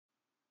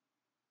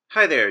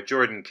Hi there,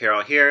 Jordan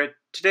Carroll here.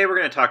 Today we're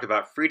going to talk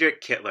about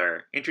Friedrich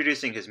Kittler,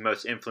 introducing his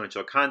most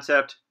influential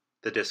concept,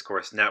 the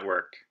discourse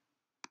network.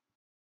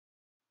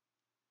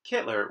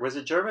 Kittler was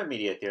a German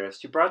media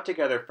theorist who brought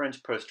together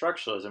French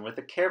post-structuralism with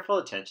a careful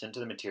attention to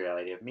the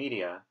materiality of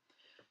media.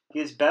 He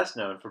is best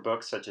known for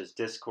books such as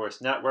Discourse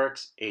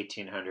Networks,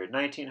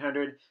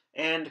 1800-1900,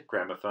 and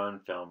Gramophone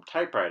Film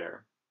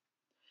Typewriter.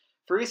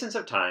 For reasons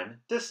of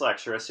time, this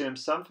lecture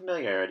assumes some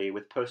familiarity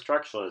with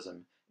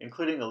post-structuralism,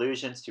 including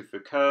allusions to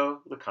Foucault,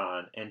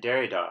 Lacan, and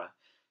Derrida.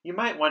 You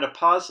might want to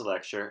pause the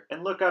lecture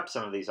and look up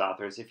some of these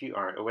authors if you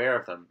aren't aware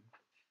of them.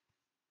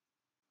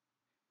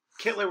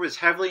 Kittler was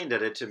heavily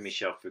indebted to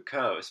Michel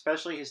Foucault,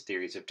 especially his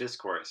theories of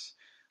discourse.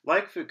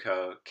 Like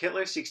Foucault,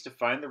 Kittler seeks to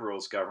find the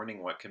rules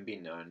governing what can be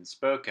known and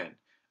spoken.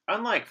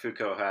 Unlike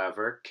Foucault,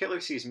 however, Kittler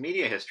sees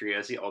media history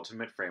as the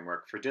ultimate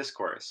framework for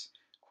discourse.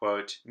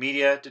 Quote,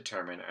 "Media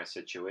determine our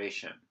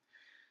situation."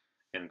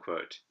 End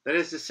quote. That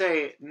is to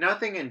say,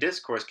 nothing in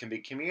discourse can be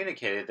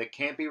communicated that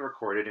can't be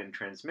recorded and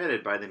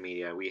transmitted by the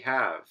media we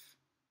have.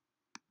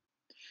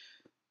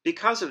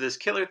 Because of this,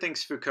 Kittler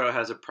thinks Foucault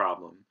has a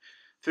problem.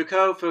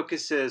 Foucault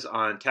focuses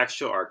on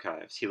textual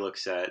archives. He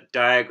looks at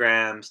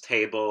diagrams,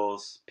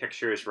 tables,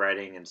 pictures,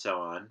 writing, and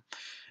so on.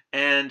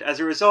 And as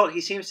a result,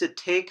 he seems to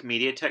take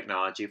media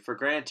technology for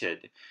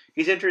granted.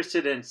 He's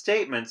interested in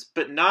statements,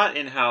 but not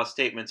in how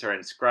statements are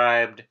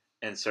inscribed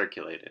and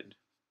circulated.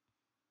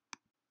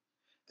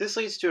 This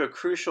leads to a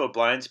crucial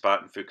blind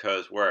spot in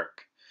Foucault's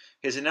work.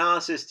 His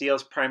analysis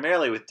deals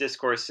primarily with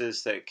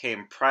discourses that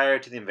came prior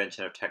to the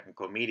invention of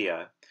technical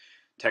media.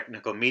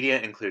 Technical media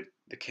include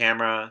the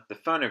camera, the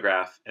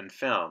phonograph, and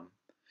film.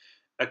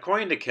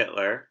 According to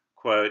Kittler,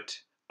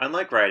 quote,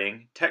 "Unlike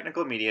writing,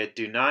 technical media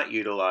do not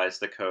utilize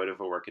the code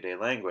of a workaday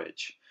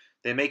language.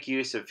 They make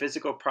use of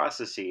physical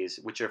processes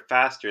which are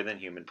faster than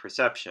human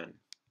perception."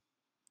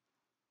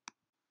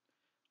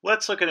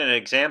 Let's look at an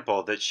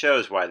example that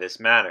shows why this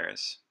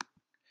matters.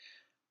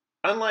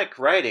 Unlike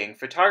writing,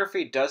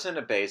 photography doesn't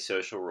obey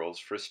social rules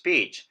for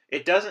speech.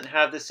 It doesn't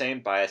have the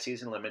same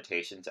biases and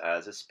limitations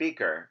as a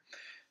speaker.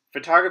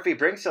 Photography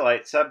brings to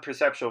light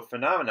sub-perceptual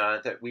phenomena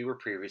that we were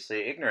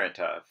previously ignorant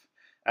of.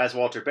 As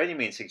Walter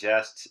Benjamin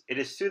suggests, it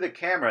is through the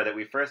camera that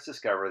we first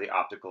discover the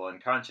optical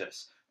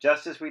unconscious,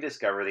 just as we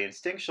discover the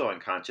instinctual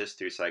unconscious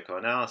through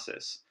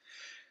psychoanalysis.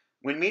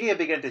 When media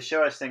begin to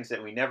show us things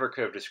that we never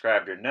could have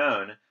described or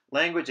known,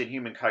 language and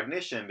human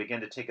cognition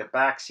begin to take a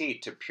back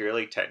seat to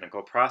purely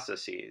technical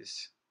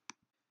processes.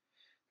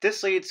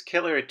 This leads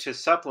Kittler to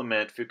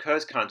supplement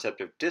Foucault's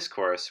concept of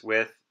discourse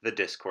with the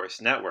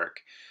discourse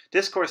network.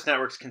 Discourse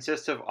networks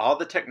consist of all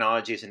the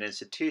technologies and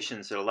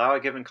institutions that allow a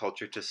given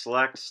culture to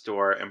select,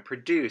 store, and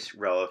produce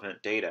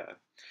relevant data.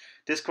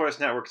 Discourse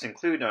networks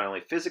include not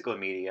only physical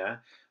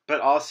media, but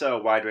also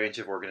a wide range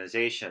of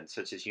organizations,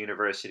 such as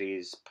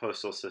universities,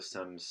 postal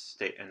systems,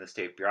 and the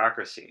state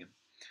bureaucracy.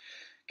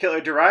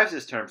 Kittler derives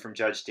this term from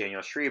Judge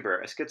Daniel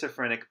Schreiber, a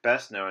schizophrenic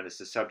best known as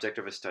the subject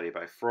of a study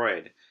by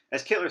Freud.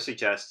 As Kittler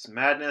suggests,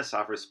 madness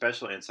offers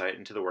special insight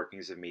into the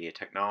workings of media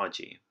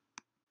technology.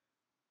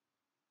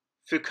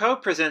 Foucault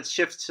presents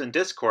shifts in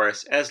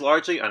discourse as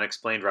largely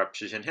unexplained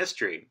ruptures in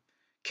history.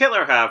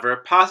 Kittler, however,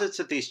 posits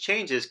that these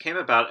changes came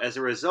about as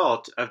a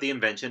result of the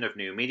invention of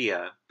new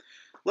media.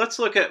 Let's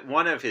look at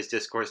one of his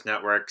discourse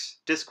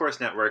networks, Discourse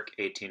Network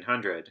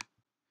 1800.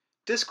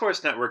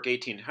 Discourse Network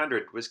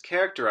 1800 was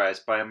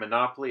characterized by a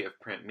monopoly of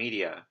print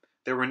media.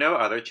 There were no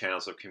other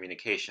channels of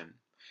communication.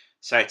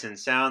 Sights and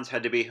sounds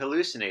had to be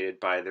hallucinated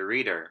by the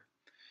reader.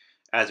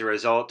 As a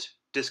result,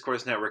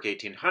 Discourse Network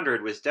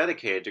 1800 was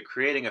dedicated to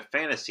creating a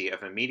fantasy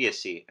of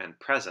immediacy and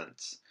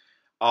presence.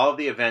 All of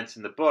the events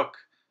in the book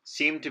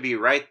seemed to be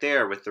right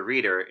there with the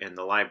reader in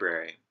the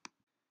library.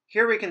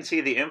 Here we can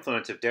see the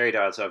influence of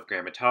Derrida's of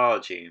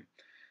grammatology.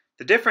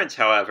 The difference,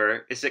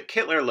 however, is that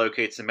Kittler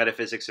locates the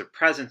metaphysics of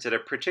presence at a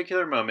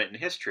particular moment in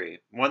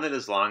history, one that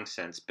has long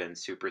since been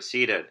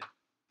superseded.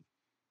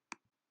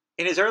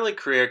 In his early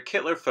career,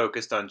 Kittler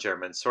focused on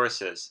German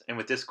sources, and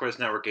with Discourse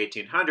Network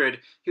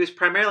 1800, he was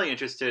primarily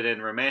interested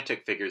in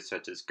romantic figures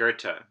such as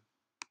Goethe.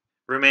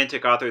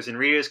 Romantic authors and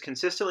readers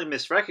consistently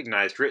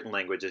misrecognized written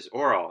language as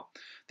oral.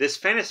 This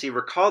fantasy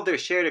recalled their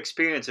shared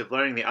experience of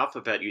learning the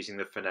alphabet using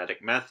the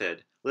phonetic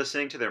method,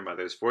 listening to their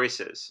mother's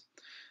voices.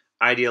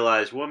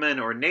 Idealized woman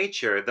or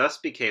nature thus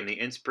became the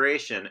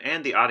inspiration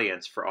and the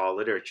audience for all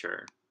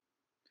literature.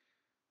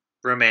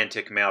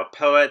 Romantic male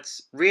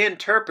poets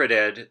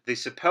reinterpreted the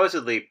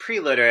supposedly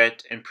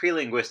pre-literate and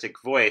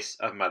pre-linguistic voice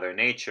of Mother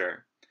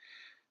Nature.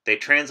 They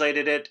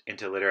translated it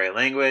into literary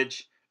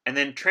language and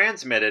then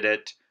transmitted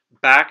it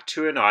back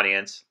to an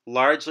audience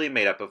largely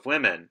made up of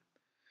women.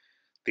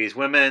 These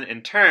women,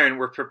 in turn,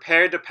 were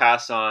prepared to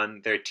pass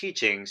on their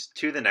teachings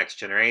to the next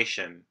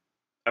generation.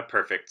 A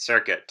perfect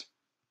circuit.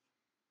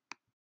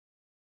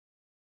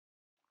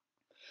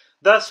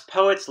 Thus,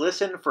 poets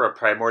listened for a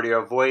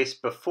primordial voice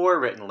before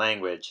written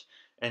language,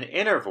 an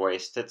inner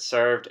voice that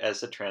served as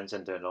the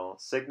transcendental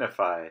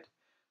signified.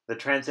 The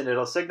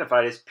transcendental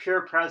signified is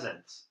pure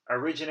presence,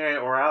 originary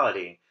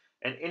orality,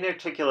 an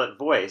inarticulate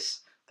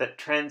voice that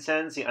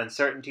transcends the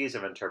uncertainties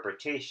of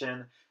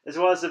interpretation as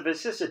well as the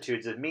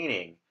vicissitudes of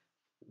meaning,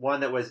 one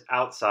that was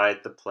outside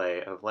the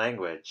play of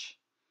language.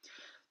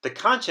 The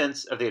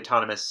conscience of the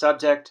autonomous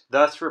subject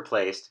thus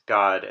replaced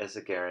God as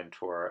the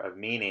guarantor of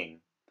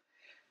meaning.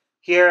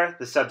 Here,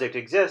 the subject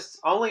exists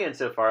only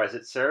insofar as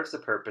it serves the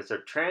purpose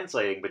of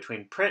translating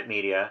between print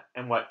media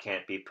and what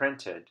can't be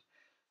printed.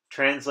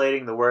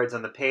 Translating the words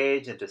on the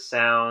page into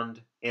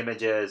sound,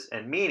 images,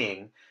 and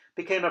meaning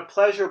became a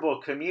pleasurable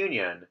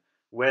communion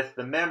with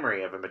the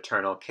memory of a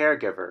maternal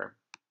caregiver.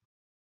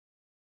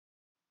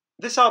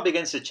 This all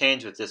begins to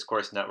change with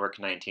Discourse Network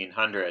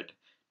 1900.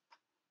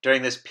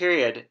 During this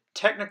period,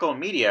 technical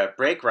media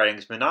break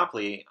writing's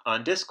monopoly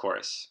on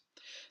discourse.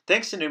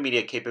 Thanks to new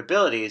media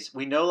capabilities,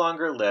 we no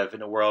longer live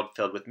in a world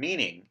filled with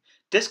meaning.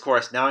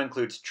 Discourse now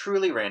includes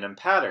truly random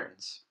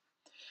patterns.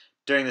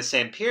 During the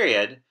same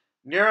period,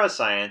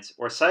 neuroscience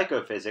or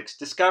psychophysics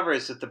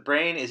discovers that the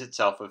brain is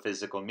itself a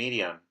physical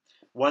medium,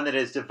 one that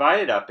is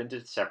divided up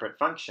into separate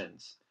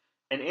functions.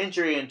 An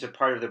injury into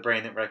part of the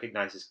brain that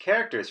recognizes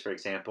characters, for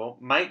example,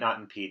 might not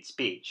impede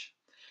speech.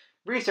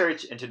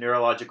 Research into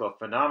neurological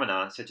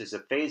phenomena such as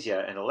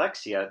aphasia and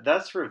alexia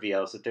thus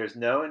reveals that there's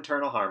no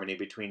internal harmony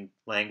between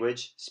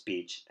language,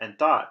 speech, and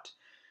thought.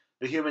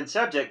 The human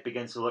subject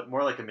begins to look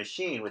more like a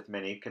machine with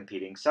many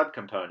competing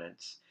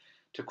subcomponents.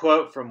 To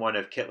quote from one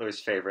of Kittler's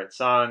favorite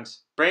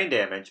songs, Brain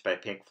Damage by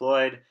Pink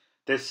Floyd,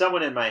 "There's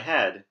someone in my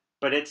head,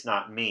 but it's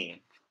not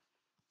me."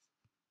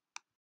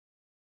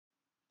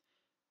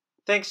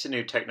 Thanks to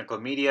new technical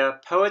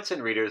media, poets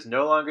and readers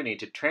no longer need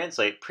to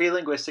translate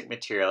pre-linguistic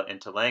material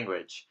into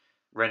language.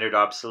 Rendered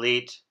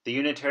obsolete, the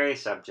unitary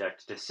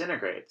subject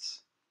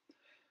disintegrates.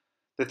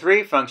 The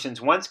three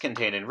functions once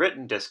contained in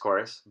written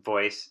discourse,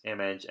 voice,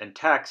 image, and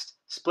text,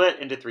 split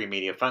into three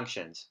media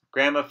functions: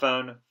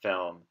 gramophone,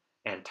 film,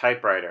 and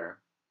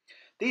typewriter.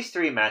 These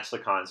three match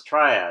Lacan's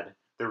triad: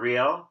 the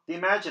real, the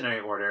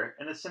imaginary order,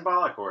 and the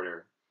symbolic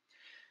order.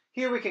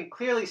 Here we can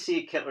clearly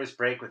see Kittler's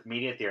break with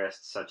media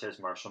theorists such as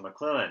Marshall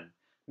McLuhan.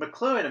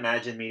 McLuhan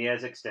imagined media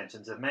as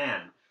extensions of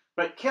man,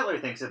 but Kittler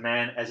thinks of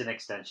man as an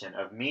extension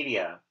of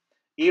media.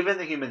 Even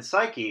the human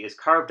psyche is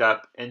carved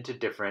up into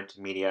different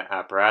media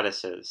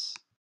apparatuses.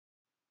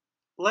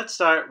 Let's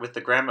start with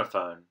the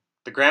gramophone.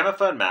 The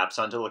gramophone maps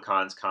onto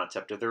Lacan's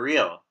concept of the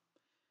real.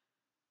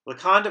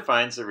 Lacan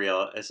defines the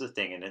real as the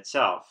thing in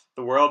itself,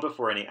 the world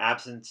before any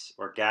absence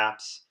or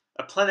gaps,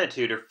 a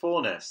plenitude or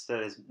fullness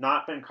that has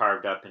not been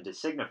carved up into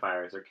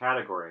signifiers or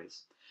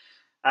categories.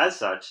 As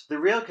such, the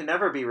real can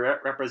never be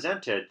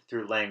represented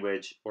through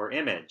language or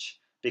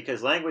image,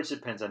 because language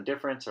depends on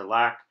difference or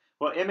lack,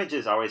 while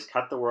images always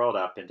cut the world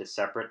up into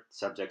separate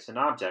subjects and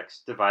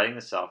objects, dividing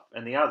the self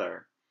and the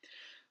other.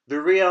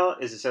 The real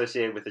is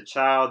associated with the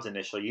child's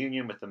initial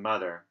union with the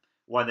mother,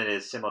 one that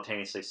is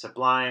simultaneously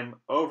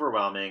sublime,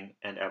 overwhelming,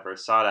 and ever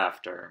sought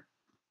after.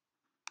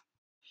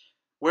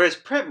 Whereas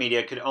print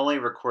media could only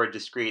record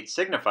discrete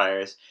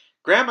signifiers,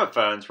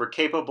 gramophones were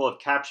capable of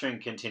capturing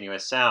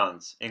continuous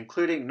sounds,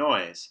 including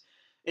noise.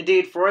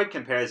 Indeed, Freud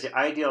compares the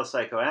ideal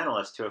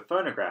psychoanalyst to a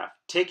phonograph,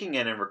 taking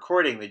in and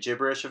recording the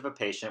gibberish of a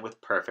patient with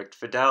perfect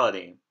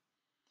fidelity.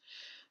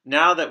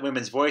 Now that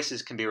women's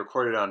voices can be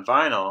recorded on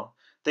vinyl,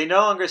 they no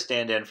longer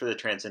stand in for the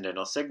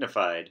transcendental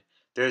signified.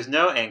 There is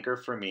no anchor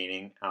for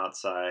meaning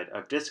outside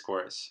of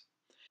discourse.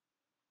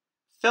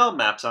 Film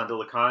maps onto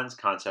Lacan's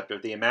concept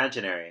of the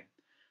imaginary.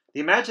 The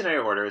imaginary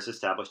order is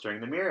established during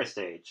the mirror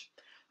stage.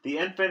 The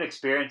infant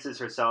experiences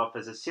herself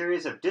as a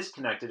series of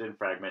disconnected and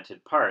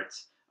fragmented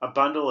parts, a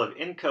bundle of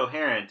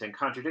incoherent and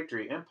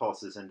contradictory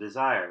impulses and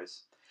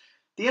desires.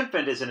 The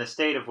infant is in a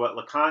state of what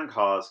Lacan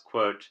calls,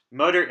 quote,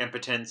 motor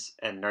impotence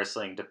and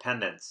nursling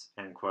dependence,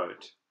 end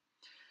quote.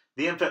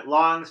 The infant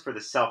longs for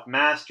the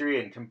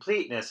self-mastery and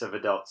completeness of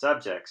adult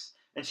subjects,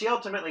 and she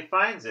ultimately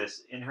finds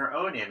this in her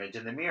own image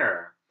in the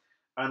mirror.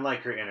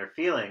 Unlike her inner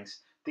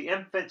feelings, the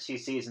infant she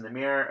sees in the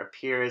mirror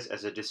appears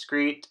as a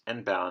discrete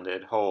and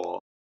bounded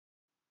whole.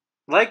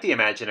 Like the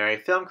imaginary,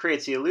 film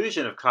creates the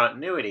illusion of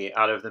continuity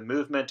out of the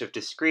movement of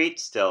discrete,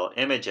 still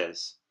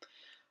images.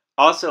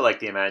 Also like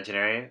the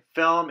imaginary,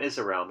 film is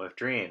a realm of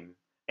dream.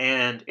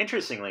 And,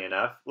 interestingly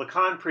enough,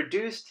 Lacan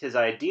produced his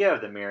idea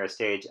of the mirror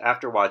stage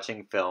after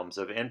watching films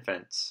of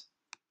infants.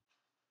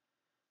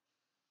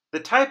 The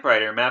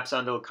typewriter maps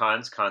onto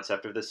Lacan's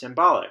concept of the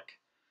symbolic.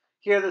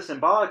 Here, the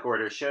symbolic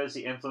order shows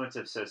the influence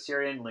of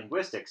Saussurian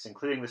linguistics,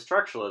 including the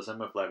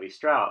structuralism of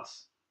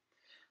Levi-Strauss.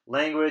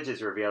 Language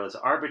is revealed as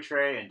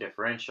arbitrary and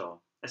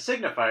differential. A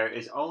signifier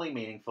is only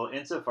meaningful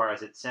insofar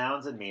as it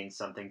sounds and means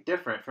something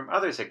different from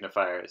other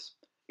signifiers.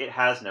 It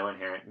has no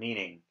inherent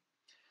meaning.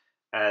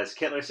 As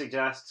Kittler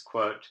suggests,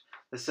 quote,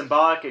 the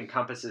symbolic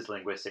encompasses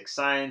linguistic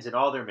signs in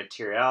all their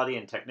materiality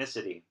and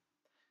technicity.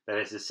 That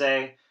is to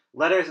say,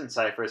 letters and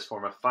ciphers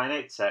form a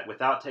finite set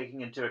without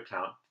taking into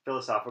account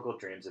philosophical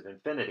dreams of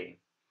infinity.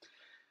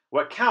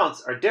 What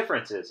counts are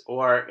differences,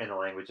 or, in the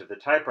language of the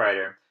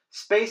typewriter,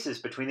 spaces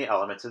between the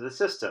elements of the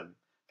system.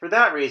 For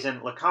that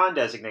reason, Lacan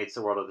designates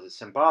the world of the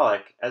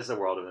symbolic as the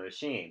world of the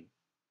machine.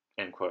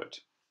 End quote.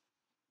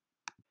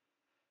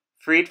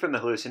 Freed from the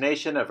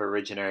hallucination of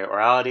originary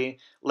orality,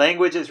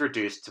 language is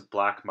reduced to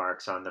black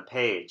marks on the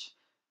page.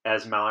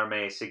 As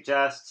Mallarmé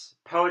suggests,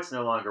 poets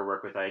no longer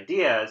work with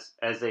ideas,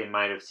 as they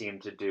might have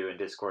seemed to do in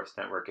Discourse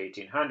Network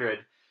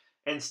 1800.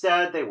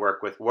 Instead, they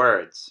work with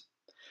words.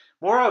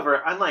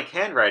 Moreover, unlike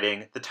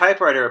handwriting, the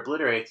typewriter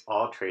obliterates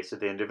all trace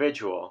of the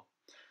individual.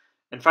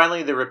 And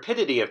finally, the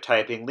rapidity of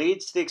typing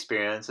leads to the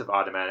experience of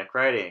automatic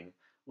writing.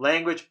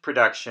 Language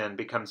production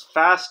becomes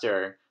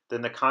faster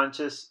than the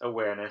conscious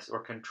awareness or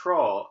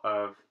control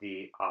of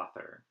the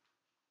author.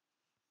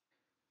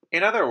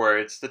 In other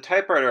words, the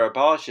typewriter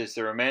abolishes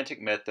the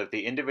romantic myth of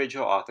the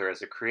individual author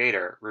as a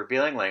creator,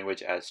 revealing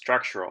language as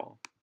structural.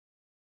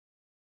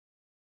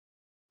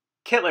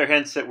 Kittler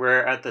hints that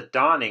we're at the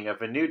dawning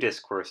of a new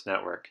discourse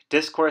network,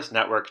 Discourse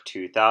Network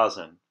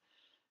 2000.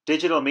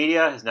 Digital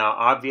media has now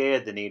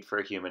obviated the need for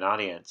a human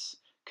audience.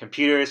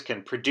 Computers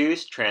can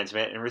produce,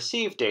 transmit, and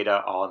receive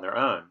data all on their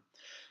own.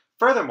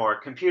 Furthermore,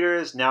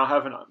 computers now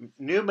have a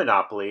new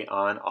monopoly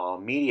on all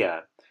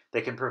media. They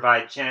can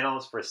provide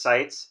channels for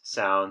sights,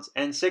 sounds,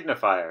 and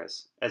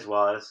signifiers, as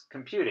well as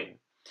computing.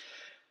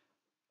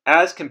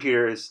 As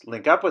computers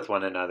link up with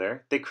one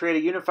another, they create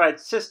a unified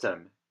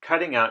system,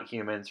 cutting out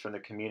humans from the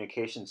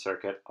communication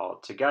circuit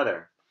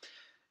altogether.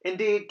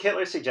 Indeed,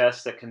 Kittler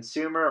suggests that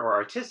consumer or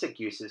artistic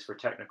uses for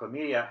technical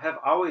media have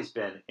always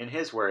been, in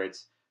his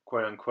words,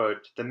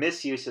 quote-unquote, the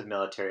misuse of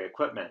military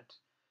equipment.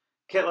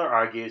 Kittler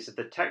argues that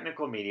the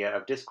technical media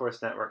of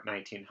Discourse Network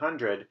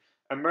 1900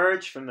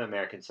 emerged from the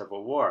American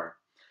Civil War,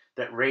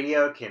 that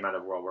radio came out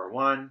of World War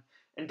I,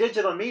 and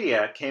digital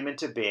media came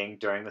into being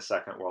during the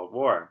Second World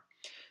War.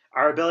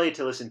 Our ability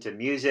to listen to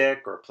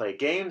music or play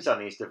games on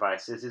these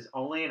devices is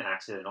only an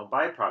accidental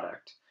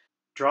byproduct.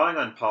 Drawing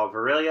on Paul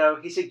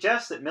Virilio, he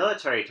suggests that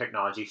military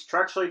technology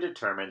structurally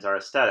determines our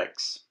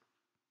aesthetics.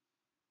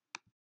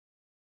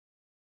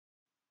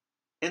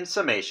 In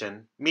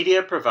summation,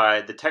 media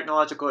provide the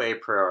technological a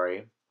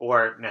priori,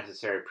 or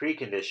necessary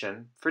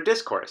precondition, for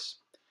discourse.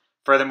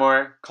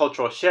 Furthermore,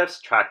 cultural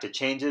shifts track to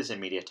changes in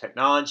media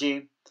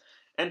technology.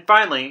 And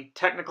finally,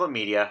 technical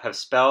media have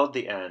spelled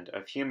the end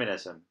of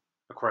humanism.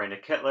 According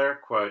to Kittler,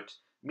 quote,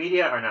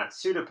 media are not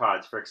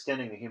pseudopods for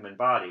extending the human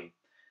body.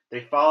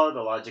 They follow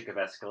the logic of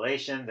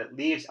escalation that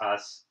leaves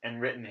us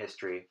and written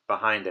history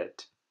behind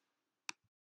it.